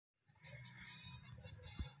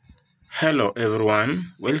Hello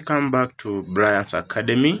everyone, welcome back to Brian's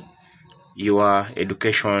Academy, your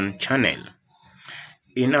education channel.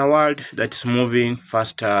 In a world that's moving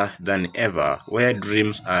faster than ever, where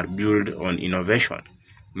dreams are built on innovation,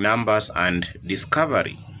 numbers and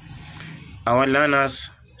discovery, our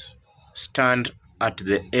learners stand at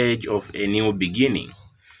the edge of a new beginning.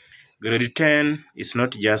 Grade 10 is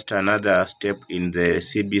not just another step in the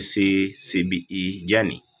CBC-CBE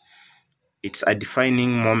journey. It's a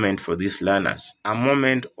defining moment for these learners, a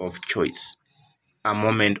moment of choice, a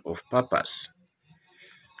moment of purpose.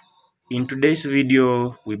 In today's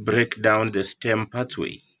video, we break down the STEM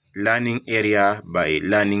pathway, learning area by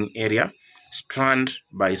learning area, strand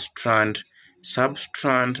by strand,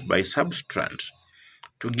 sub-strand by sub-strand,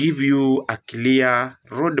 to give you a clear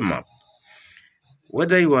roadmap.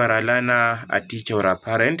 Whether you are a learner, a teacher, or a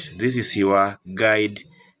parent, this is your guide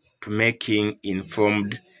to making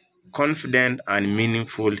informed, confident, and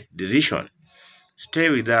meaningful decisions. Stay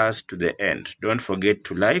with us to the end. Don't forget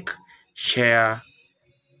to like, share,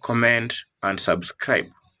 comment, and subscribe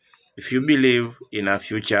if you believe in a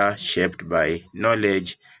future shaped by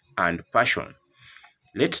knowledge and passion.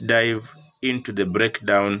 Let's dive into the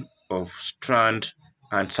breakdown of strand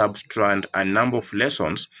and sub-strand and number of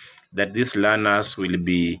lessons that these learners will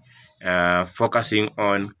be focusing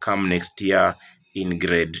on come next year in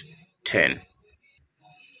grade 10.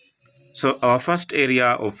 So our first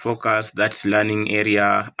area of focus, that's learning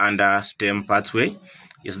area under STEM pathway,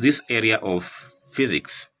 is this area of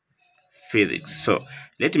physics. So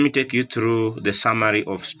let me take you through the summary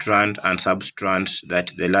of strand and sub-strands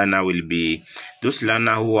that the learner will be. Those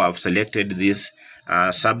learners who have selected this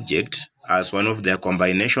subject as one of their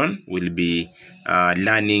combination will be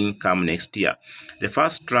learning come next year. The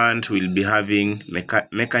first strand will be having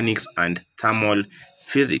mechanics and thermal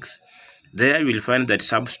physics. There you will find that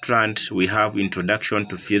sub-strand we have introduction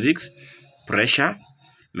to physics, pressure,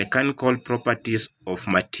 mechanical properties of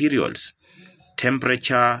materials,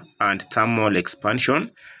 temperature and thermal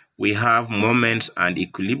expansion. We have moments and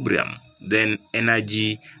equilibrium. Then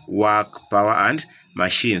energy, work, power, and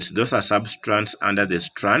machines. Those are sub-strands under the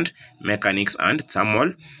strand, mechanics and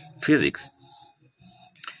thermal physics.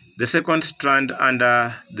 The second strand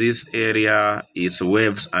under this area is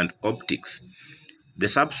waves and optics. The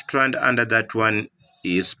sub-strand under that one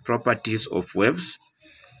is properties of waves,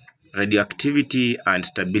 radioactivity, and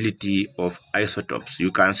stability of isotopes. You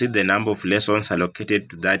can see the number of lessons allocated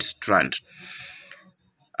to that strand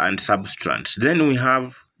and sub-strands. Then we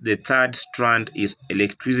have the third strand is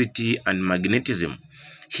electricity and magnetism.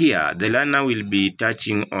 Here, the learner will be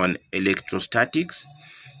touching on electrostatics,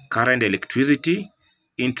 current electricity,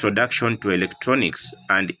 introduction to electronics,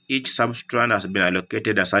 and each sub-strand has been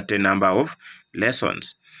allocated a certain number of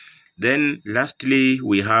lessons. Then lastly,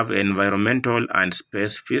 we have environmental and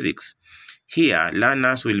space physics. Here,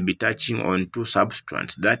 learners will be touching on two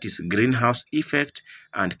sub-strands, that is greenhouse effect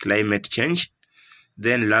and climate change.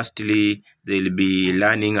 Then lastly, they'll be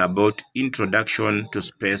learning about introduction to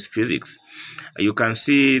space physics. You can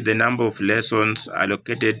see the number of lessons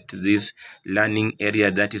allocated to this learning area,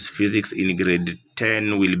 that is physics, in grade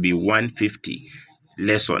 10 will be 150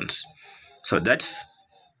 lessons. So that's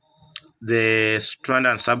the strand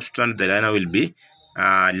and sub-strand the learner will be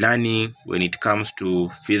learning when it comes to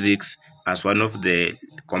physics as one of the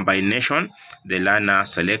combination the learner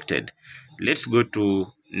selected. Let's go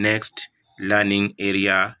to next learning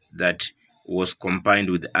area that was combined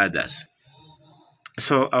with others.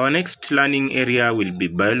 So our next learning area will be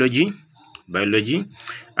biology,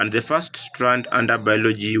 and the first strand under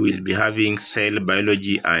biology will be having cell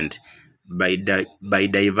biology and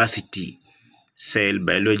biodiversity. Cell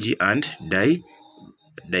biology and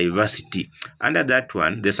diversity. Under that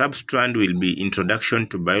one, the sub-strand will be introduction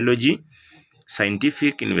to biology,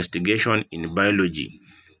 scientific investigation in biology.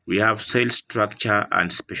 We have cell structure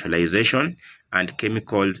and specialization and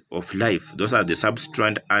chemical of life. Those are the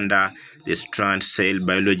sub-strand under the strand cell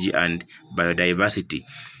biology and biodiversity.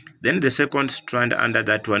 Then the second strand under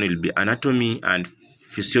that one will be anatomy and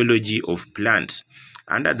physiology of plants.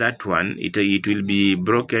 Under that one, it will be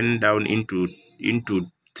broken down into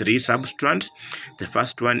three sub-strands. The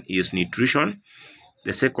first one is nutrition.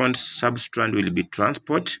 The second sub-strand will be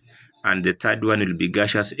transport. And the third one will be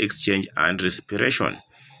gaseous exchange and respiration.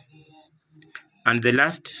 And the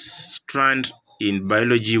last strand in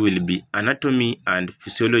biology will be anatomy and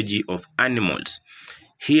physiology of animals.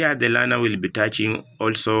 Here the learner will be touching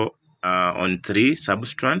also on three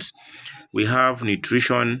sub-strands. We have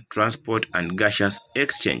nutrition, transport, and gaseous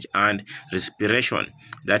exchange and respiration.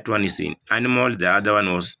 That one is in animal, the other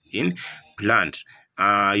one was in plant.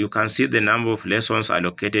 you can see the number of lessons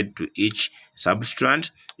allocated to each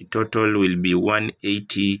substrand. The total will be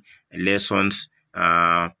 180 lessons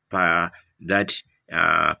per that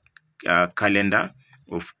calendar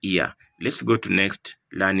of year. Let's go to next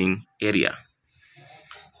learning area.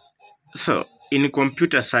 So in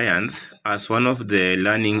computer science, as one of the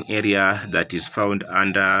learning area that is found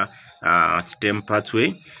under STEM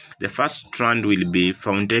pathway, the first strand will be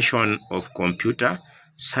foundation of computer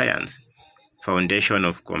science. Foundation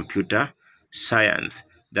of computer science.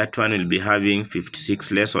 That one will be having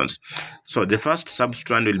 56 lessons. So the first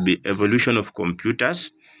substrand will be evolution of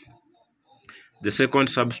computers. The second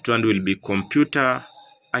substrand will be computer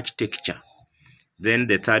architecture. Then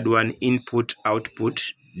the third one, input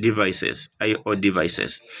output devices, I/O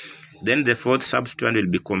devices. Then the fourth substrand will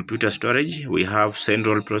be computer storage. We have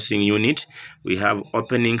central processing unit, we have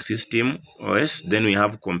operating system OS, then we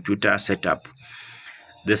have computer setup.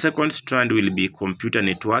 The second strand will be computer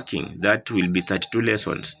networking. That will be 32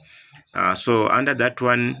 lessons. So under that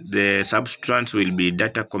one, the substrands will be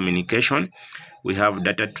data communication. We have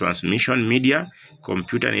data transmission media,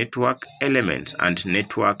 computer network elements, and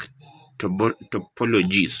network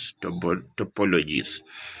topologies.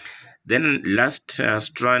 Then last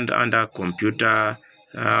strand under computer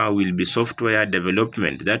will be software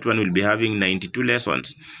development. That one will be having 92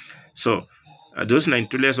 lessons. So those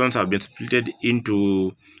 92 lessons have been split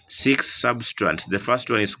into 6 substrands. The first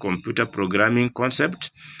one is computer programming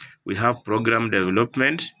concept. We have program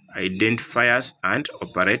development, identifiers and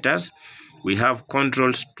operators. We have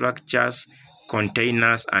control structures,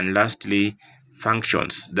 containers, and lastly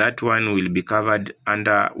functions. That one will be covered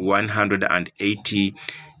under 180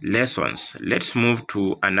 lessons. Let's move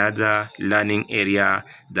to another learning area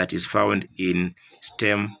that is found in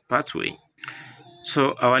STEM pathway.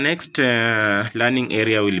 So our next learning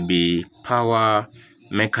area will be power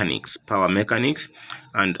mechanics.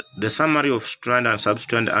 And the summary of strand and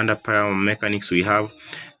substrand under power mechanics, we have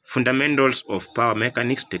fundamentals of power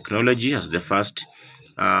mechanics technology as the first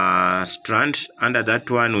strand. Under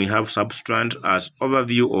that one, we have substrand as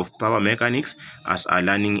overview of power mechanics as a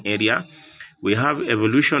learning area. We have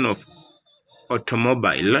evolution of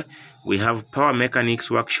automobile. We have power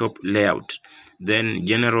mechanics workshop layout. Then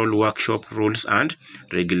general workshop rules and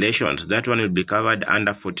regulations. That one will be covered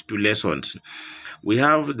under 42 lessons. We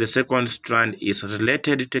have the second strand is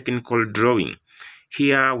related technical drawing.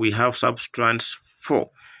 Here we have substrands 4: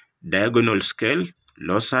 diagonal scale,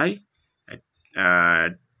 loci,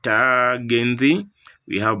 tangent.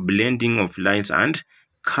 We have blending of lines and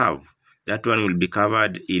curve. That one will be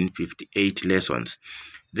covered in 58 lessons.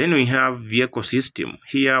 Then we have vehicle system.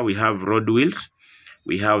 Here we have road wheels,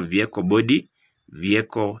 we have vehicle body,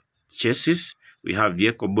 vehicle chassis, we have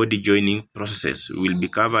vehicle body joining processes. Will be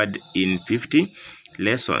covered in 50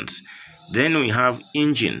 lessons. Then we have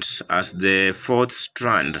engines as the fourth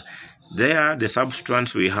strand. There, the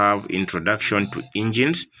substrands, we have introduction to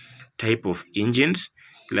engines, type of engines,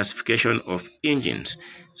 classification of engines.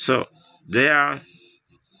 So there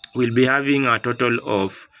we'll be having a total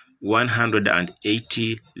of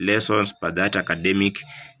 180 lessons per that academic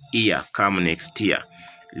year come next year.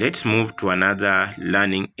 Let's move to another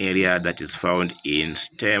learning area that is found in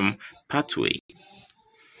STEM pathway.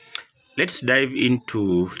 Let's dive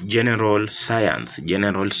into general science.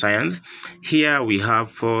 Here we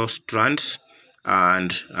have 4 strands,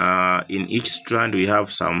 and in each strand we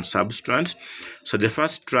have some substrands. So the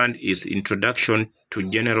first strand is introduction to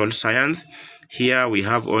general science. Here we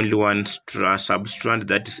have only one substrand,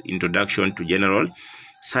 that is introduction to general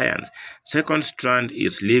science. Second strand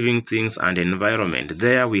is living things and environment.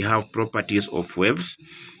 There we have properties of waves,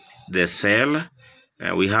 the cell,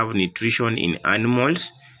 we have nutrition in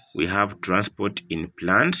animals, we have transport in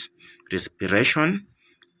plants, respiration,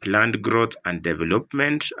 plant growth and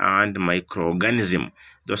development, and microorganism.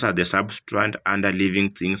 Those are the substrand under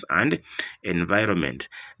living things and environment.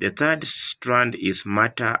 The third strand is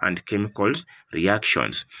matter and chemicals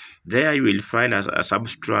reactions. There you will find as a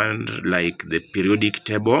substrand like the periodic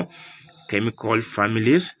table, chemical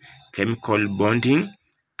families, chemical bonding,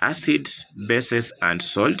 acids, bases, and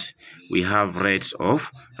salts. We have rates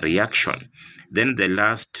of reaction. Then the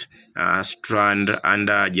last strand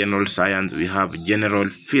under general science, we have general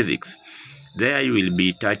physics. There you will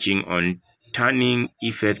be touching on turning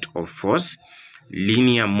effect of force,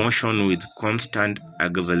 linear motion with constant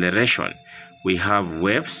acceleration. We have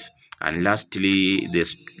waves, And lastly,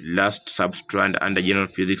 this last substrand under general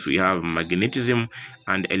physics, we have magnetism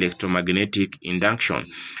and electromagnetic induction.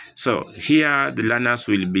 So here the learners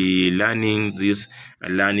will be learning this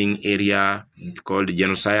learning area called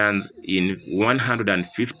general science in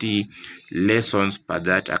 150 lessons per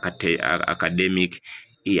that academic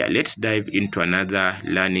year. Let's dive into another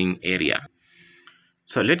learning area.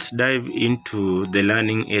 So let's dive into the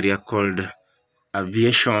learning area called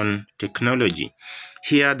Aviation Technology.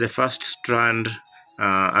 Here the first strand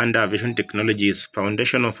under Aviation Technology is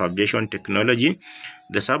Foundation of Aviation Technology.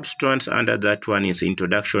 The sub-strands under that one is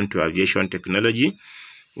Introduction to Aviation Technology.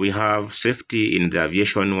 We have Safety in the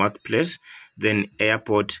Aviation Workplace, then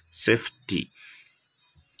Airport Safety.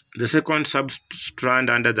 The second sub-strand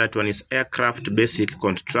under that one is Aircraft Basic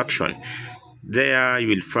Construction. There you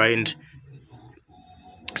will find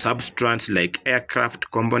sub-strands like aircraft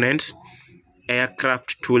components,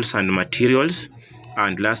 aircraft tools and materials,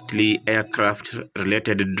 and lastly aircraft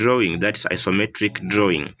related drawing, that's isometric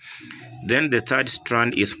drawing. Then the third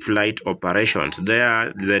strand is flight operations.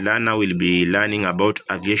 There the learner will be learning about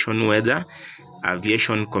aviation weather,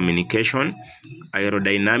 aviation communication,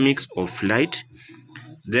 aerodynamics of flight.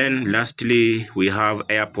 Then lastly, we have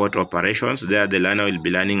airport operations. There the learner will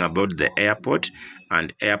be learning about the airport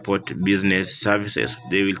and airport business services.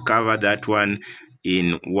 They will cover that one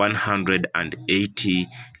in 180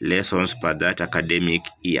 lessons per that academic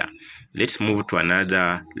year. Let's move to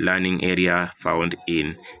another learning area found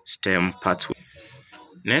in STEM pathway.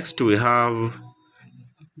 Next, we have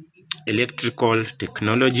electrical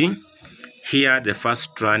technology. Here, the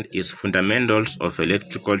first strand is Fundamentals of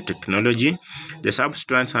Electrical Technology. The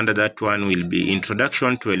sub-strands under that one will be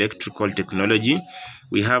Introduction to Electrical Technology.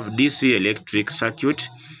 We have DC electric circuit,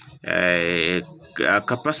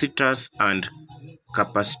 capacitors and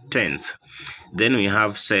capacitance. Then we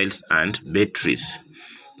have cells and batteries.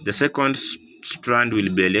 The second strand will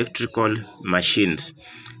be Electrical Machines.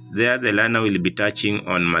 There the learner will be touching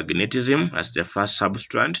on magnetism as the first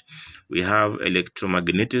substrand. We have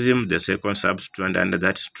electromagnetism, the second substrand under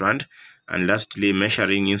that strand, and lastly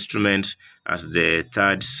measuring instruments as the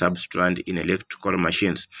third substrand in electrical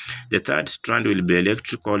machines. The third strand will be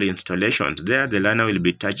electrical installations. There the learner will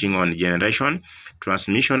be touching on generation,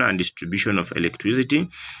 transmission and distribution of electricity.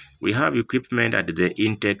 We have equipment at the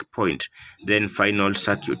intake point, then final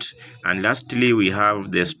circuits, and lastly we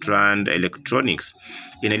have the strand electronics.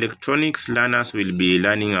 In electronics, learners will be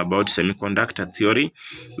learning about semiconductor theory.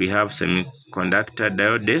 We have semiconductor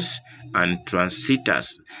diodes and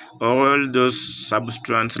transistors. All those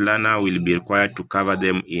substrands learner will be required to cover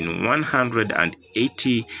them in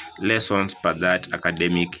 180 lessons per that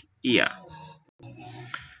academic year.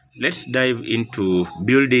 Let's dive into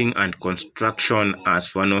building and construction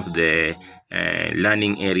as one of the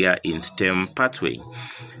learning area in STEM pathway.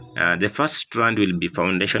 The first strand will be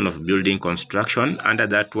Foundation of Building Construction. Under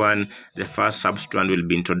that one, the first substrand will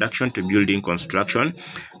be Introduction to Building Construction.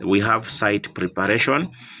 We have Site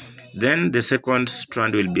Preparation. Then the second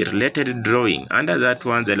strand will be Related Drawing. Under that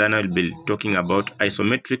one, the learner will be talking about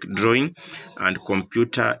isometric drawing and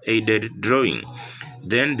computer-aided drawing.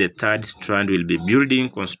 Then the third strand will be Building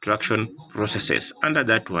Construction Processes. Under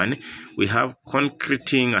that one, we have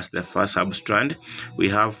concreting as the first substrand. We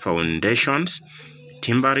have foundations,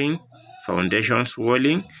 timbering, foundations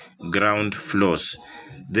walling, ground floors.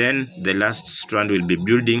 Then the last strand will be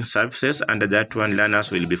building services. Under that one,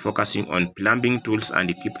 learners will be focusing on plumbing tools and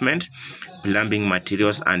equipment, plumbing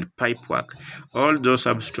materials and pipe work. All those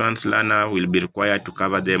substrands learner will be required to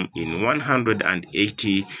cover them in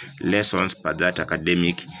 180 lessons per that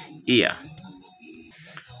academic year.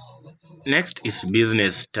 Next is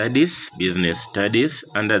business studies. Business studies.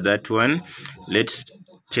 Under that one, let's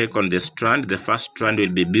check on the strand. The first strand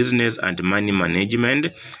will be business and money management.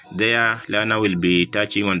 There, learner will be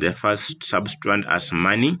touching on the first substrand as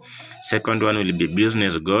money. Second one will be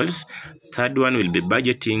business goals. Third one will be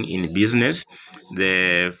budgeting in business.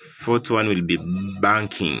 The fourth one will be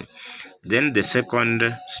banking. Then the second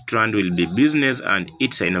strand will be business and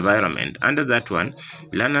its environment. Under that one,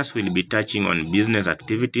 learners will be touching on business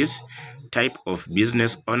activities, type of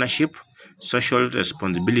business ownership, social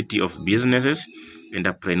responsibility of businesses,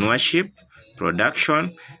 entrepreneurship,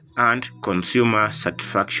 production, and consumer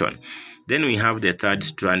satisfaction. Then we have the third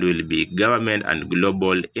strand will be government and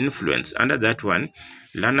global influence. Under that one,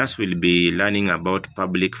 learners will be learning about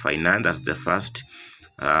public finance as the first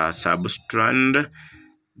substrand.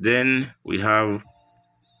 Then we have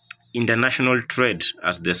international trade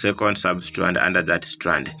as the second sub-strand under that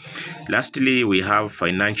strand. Lastly, we have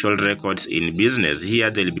financial records in business. Here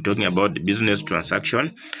they'll be talking about the business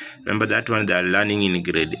transaction. Remember that one they are learning in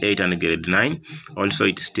grade 8 and grade 9. Also,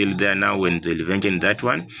 it's still there now when they'll mention that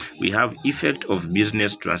one. We have effect of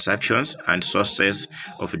business transactions and sources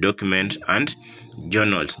of documents and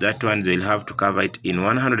journals. That one they'll have to cover it in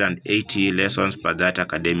 180 lessons per that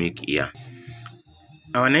academic year.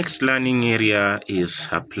 Our next learning area is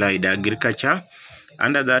applied agriculture.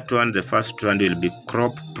 Under that one, the first strand will be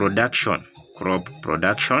crop production. Crop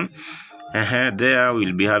production. There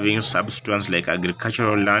we'll be having sub-strands like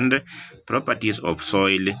agricultural land, properties of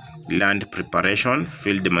soil, land preparation,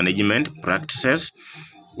 field management practices.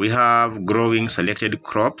 We have growing selected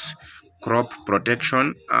crops, crop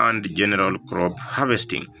protection, and general crop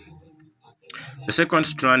harvesting. The second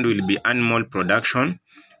strand will be animal production.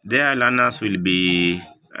 There learners will be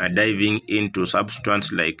diving into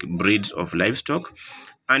sub-strands like breeds of livestock,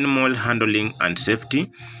 animal handling and safety,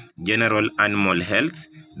 general animal health,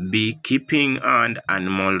 beekeeping, and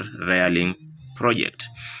animal rearing project.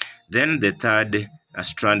 Then the third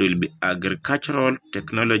strand will be agricultural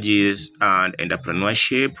technologies and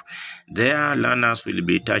entrepreneurship. There learners will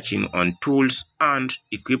be touching on tools and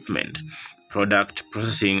equipment, product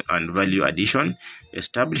processing and value addition,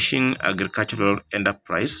 establishing agricultural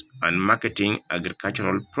enterprise, and marketing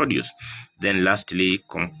agricultural produce. Then lastly,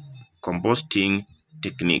 composting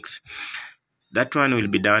techniques. That one will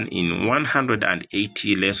be done in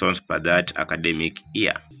 180 lessons per that academic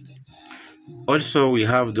year. Also, we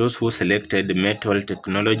have those who selected metal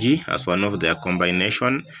technology as one of their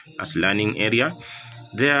combination as learning area.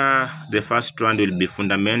 There, the first strand will be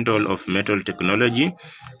fundamental of metal technology,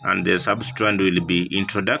 and the sub-strand will be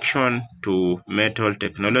introduction to metal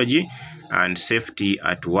technology and safety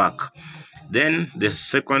at work. Then the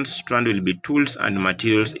second strand will be tools and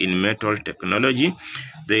materials in metal technology.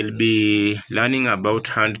 They'll be learning about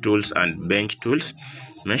hand tools and bench tools,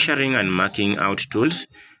 measuring and marking out tools,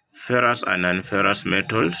 ferrous and non-ferrous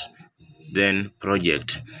metals, then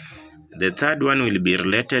project. The third one will be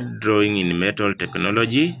related drawing in metal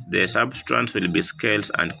technology. The sub-strands will be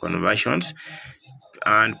scales and conversions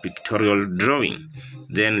and pictorial drawing.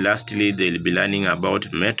 Then lastly, they'll be learning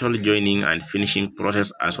about metal joining and finishing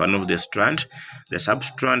process as one of the strand. The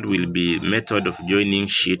sub-strand will be method of joining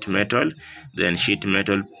sheet metal, then sheet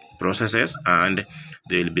metal processes, and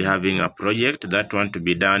they will be having a project that one to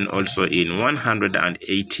be done also in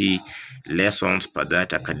 180 lessons per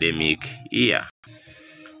that academic year.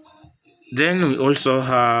 Then we also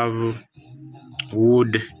have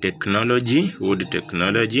wood technology.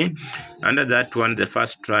 Under that one, the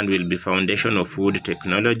first strand will be foundation of wood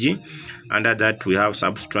technology. Under that, we have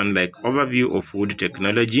sub-strand like overview of wood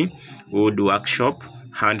technology, wood workshop,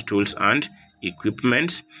 hand tools and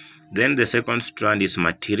equipments. Then the second strand is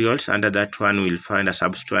materials. Under that one, we'll find a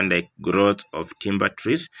sub-strand like growth of timber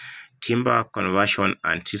trees, timber conversion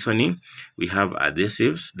and seasoning. We have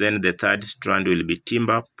adhesives. Then the third strand will be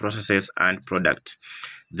timber processes and products.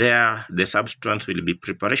 There, the sub-strands will be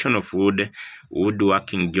preparation of wood,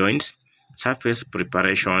 woodworking joints, surface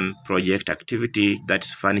preparation, project activity,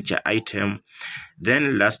 that's furniture item.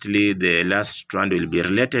 Then lastly, the last strand will be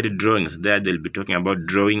related drawings. There they'll be talking about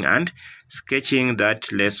drawing and sketching. That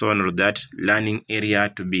lesson or that learning area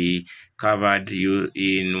to be covered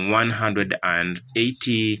in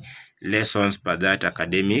 180 lessons per that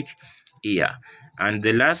academic year. And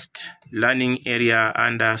the last learning area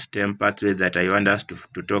under STEM pathway that I want us to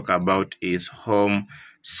talk about is home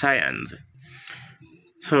science.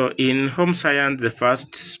 So in home science, the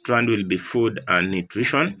first strand will be food and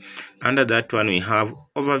nutrition. Under that one, we have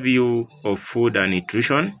overview of food and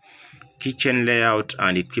nutrition, kitchen layout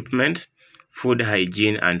and equipment, food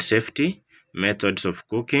hygiene and safety, methods of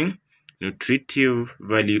cooking, nutritive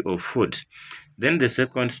value of foods. Then the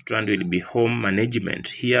second strand will be home management.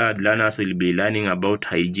 Here, learners will be learning about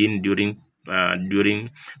hygiene during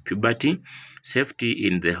puberty, safety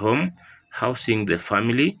in the home, housing the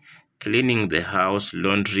family, cleaning the house,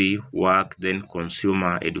 laundry, work, then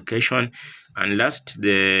consumer education. And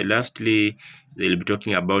lastly, they'll be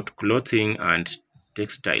talking about clothing and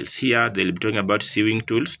textiles. Here, they'll be talking about sewing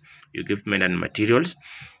tools, equipment and materials,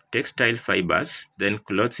 textile fibers, then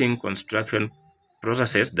clothing construction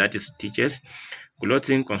processes, that is stitches,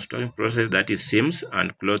 clothing construction process, that is seams,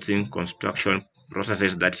 and clothing construction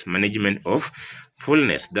processes, that's management of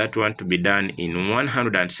fullness. That one to be done in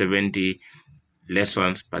 170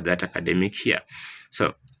 lessons per that academic year.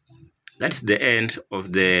 So that's the end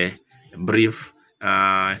of the brief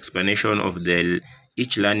explanation of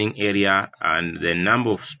each learning area and the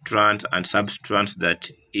number of strands and sub-strands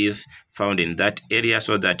that is found in that area,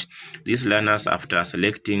 so that these learners, after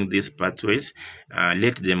selecting these pathways,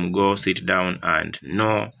 let them go sit down and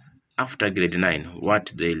know after grade 9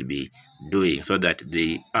 what they'll be doing, so that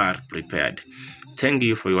they are prepared. Thank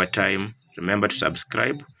you for your time. Remember to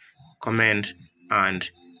subscribe, comment, and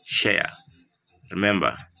share.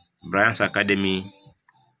 Remember, Brian's Academy,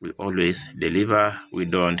 we always deliver, we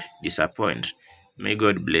don't disappoint. May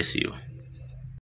God bless you.